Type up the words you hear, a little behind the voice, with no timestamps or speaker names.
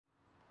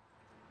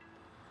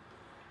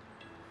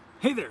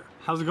Hey there,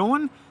 how's it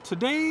going?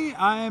 Today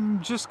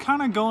I'm just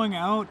kind of going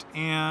out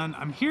and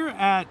I'm here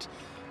at,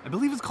 I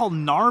believe it's called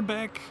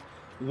Narbeck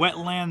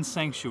Wetland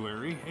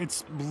Sanctuary.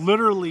 It's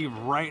literally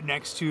right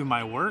next to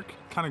my work.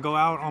 Kind of go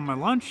out on my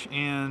lunch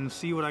and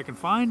see what I can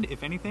find,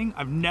 if anything.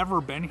 I've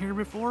never been here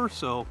before,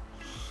 so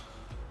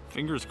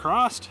fingers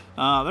crossed.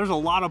 There's a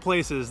lot of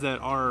places that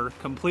are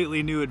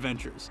completely new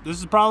adventures. This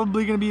is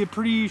probably gonna be a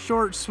pretty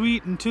short,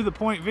 sweet, and to the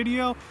point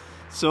video.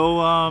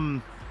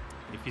 So,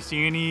 if you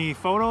see any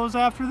photos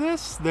after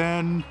this,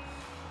 then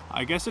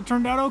I guess it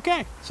turned out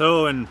okay.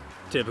 So in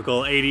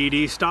typical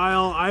ADD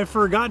style, I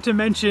forgot to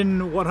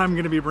mention what I'm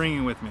gonna be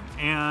bringing with me.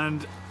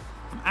 And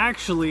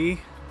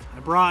actually, I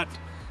brought,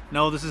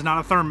 no, this is not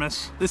a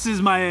thermos. This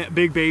is my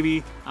big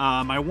baby,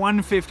 my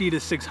 150 to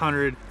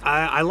 600.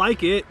 I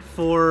like it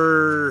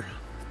for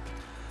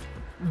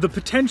the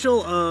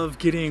potential of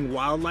getting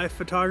wildlife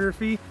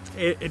photography.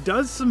 It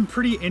does some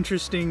pretty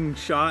interesting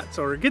shots,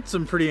 or it gets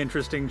some pretty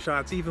interesting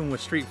shots even with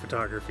street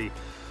photography.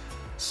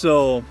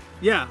 So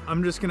yeah,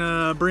 I'm just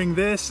gonna bring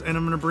this, and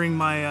I'm gonna bring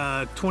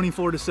my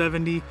 24 to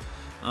 70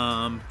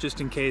 just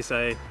in case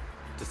I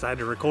decide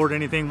to record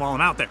anything while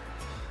I'm out there.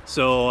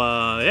 So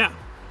yeah,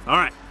 all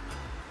right,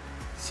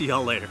 see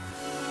y'all later.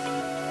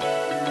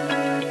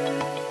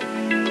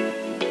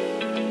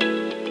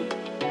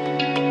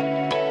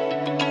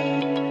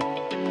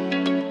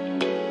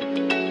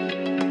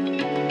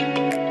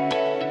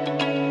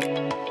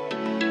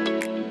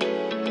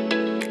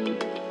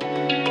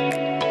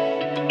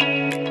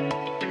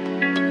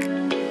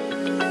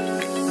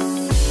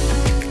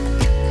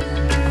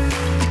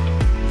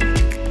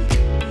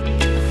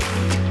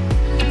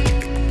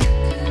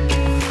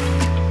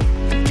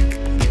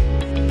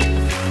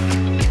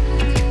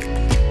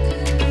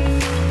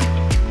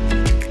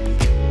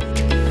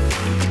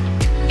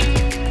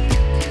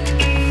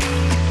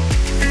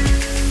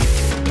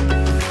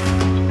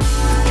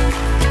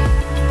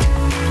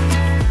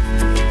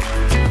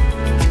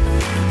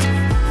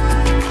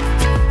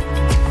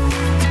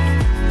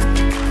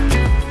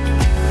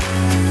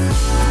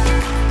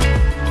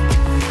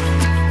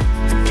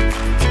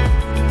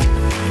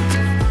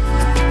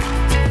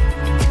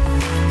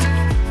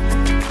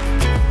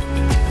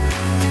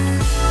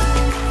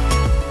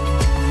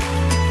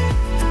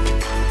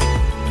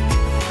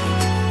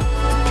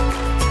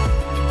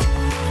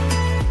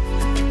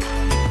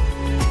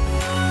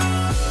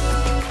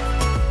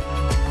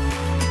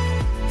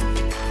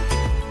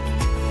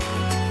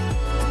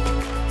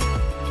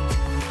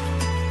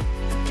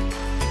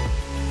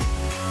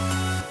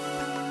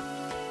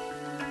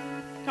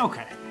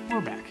 Okay,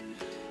 we're back.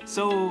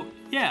 So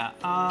yeah,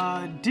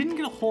 didn't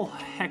get a whole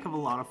heck of a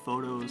lot of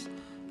photos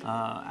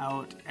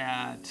out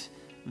at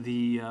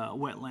the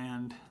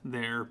wetland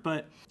there,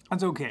 but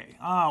that's okay.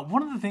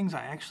 One of the things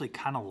I actually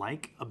kind of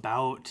like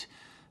about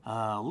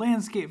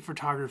landscape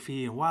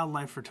photography and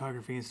wildlife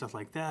photography and stuff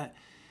like that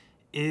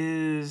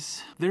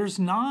is there's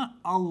not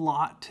a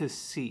lot to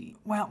see.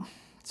 Well,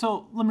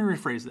 so let me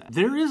rephrase that.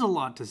 There is a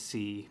lot to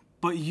see,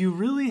 but you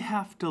really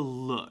have to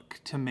look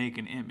to make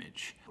an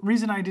image.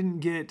 Reason I didn't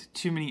get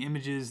too many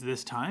images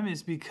this time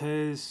is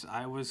because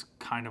I was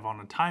kind of on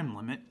a time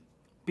limit.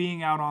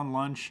 Being out on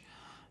lunch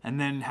and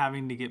then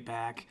having to get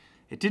back,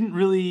 it didn't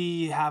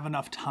really have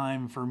enough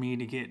time for me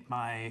to get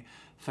my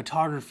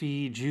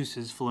photography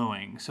juices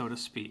flowing, so to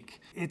speak.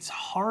 It's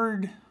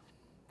hard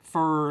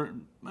for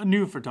a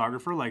new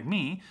photographer like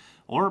me,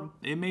 or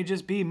it may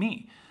just be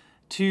me,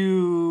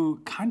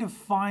 to kind of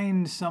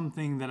find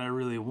something that I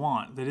really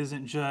want that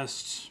isn't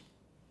just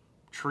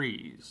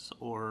trees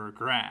or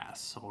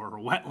grass or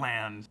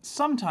wetlands.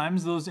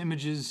 Sometimes those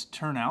images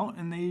turn out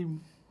and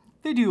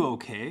they do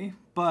okay,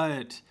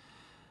 but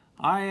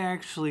I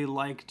actually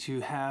like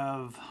to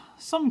have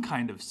some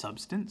kind of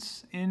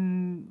substance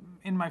in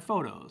my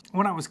photos.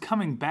 When I was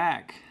coming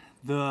back,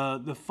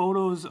 the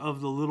photos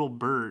of the little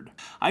bird,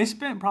 I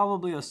spent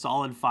probably a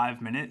solid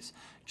 5 minutes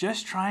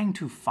just trying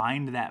to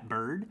find that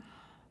bird.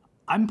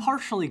 I'm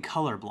partially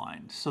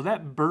colorblind, so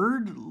that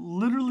bird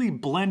literally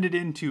blended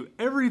into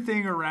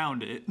everything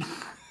around it.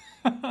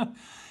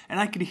 And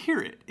I could hear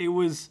it. It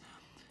was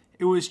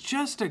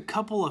just a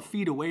couple of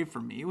feet away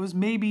from me. It was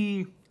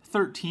maybe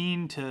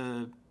 13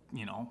 to,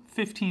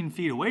 15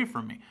 feet away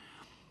from me.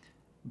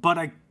 But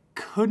I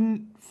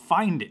couldn't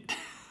find it.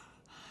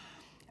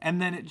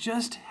 And then it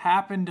just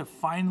happened to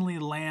finally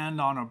land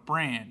on a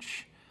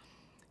branch,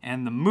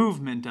 and the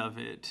movement of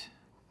it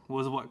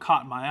was what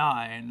caught my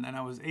eye, and then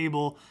I was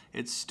able,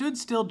 it stood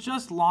still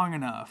just long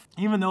enough,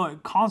 even though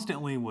it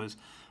constantly was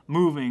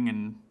moving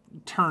and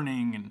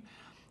turning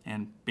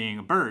and being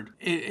a bird.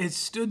 It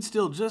stood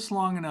still just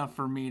long enough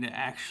for me to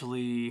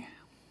actually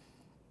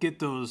get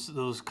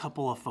those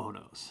couple of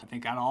photos. I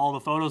think out of all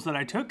the photos that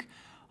I took,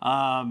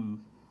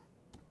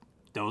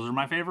 those are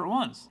my favorite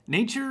ones.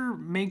 Nature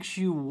makes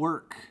you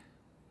work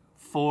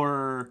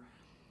for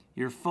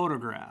your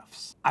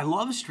photographs. I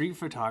love street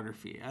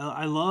photography.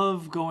 I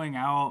love going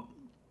out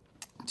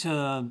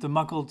to the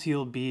Muckle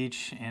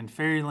Beach and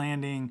Ferry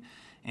Landing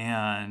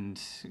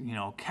and,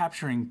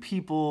 capturing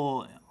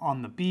people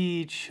on the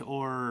beach,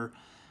 or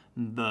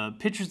the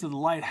pictures of the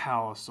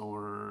lighthouse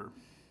or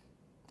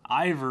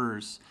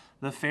Ivers,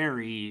 the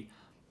ferry,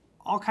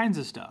 all kinds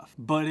of stuff.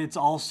 But it's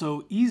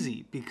also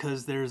easy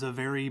because there's a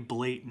very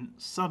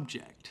blatant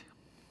subject.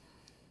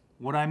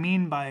 What I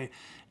mean by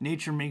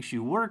nature makes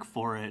you work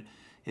for it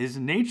is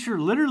nature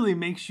literally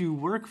makes you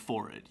work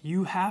for it.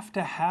 You have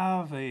to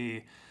have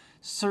a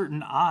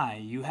certain eye.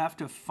 You have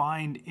to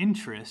find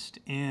interest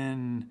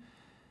in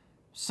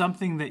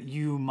something that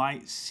you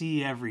might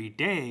see every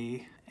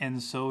day,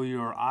 and so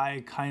your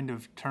eye kind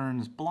of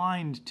turns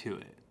blind to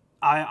it.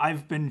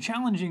 I've been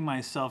challenging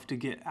myself to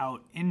get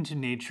out into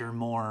nature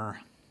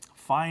more,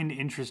 find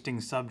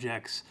interesting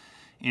subjects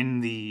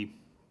in the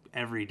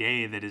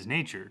everyday that is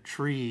nature,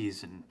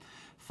 trees and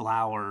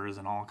flowers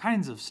and all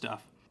kinds of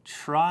stuff.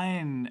 Try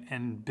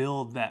and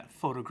build that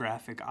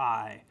photographic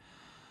eye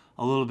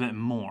a little bit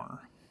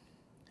more.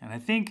 And I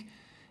think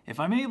if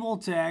I'm able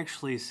to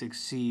actually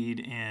succeed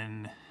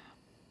in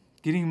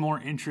getting more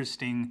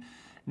interesting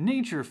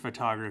nature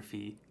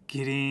photography,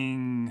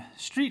 getting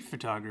street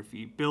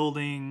photography,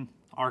 building,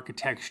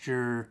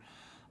 architecture,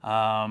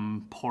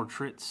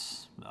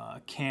 portraits,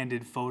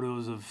 candid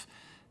photos of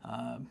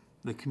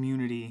the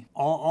community,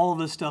 all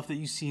the stuff that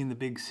you see in the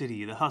big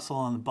city, the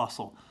hustle and the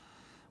bustle,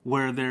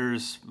 where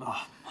there's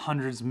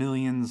hundreds,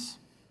 millions,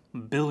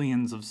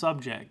 billions of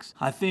subjects.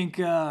 I think,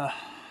 I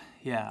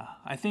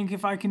think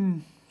if I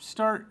can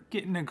start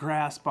getting a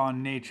grasp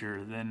on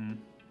nature,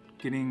 then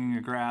getting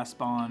a grasp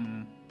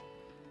on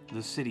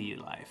the city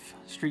life,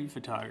 street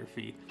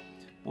photography,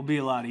 will be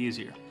a lot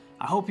easier.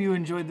 I hope you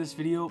enjoyed this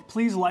video.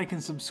 Please like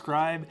and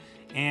subscribe,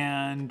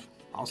 and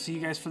I'll see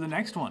you guys for the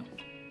next one.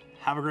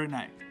 Have a great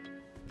night.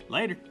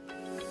 Later.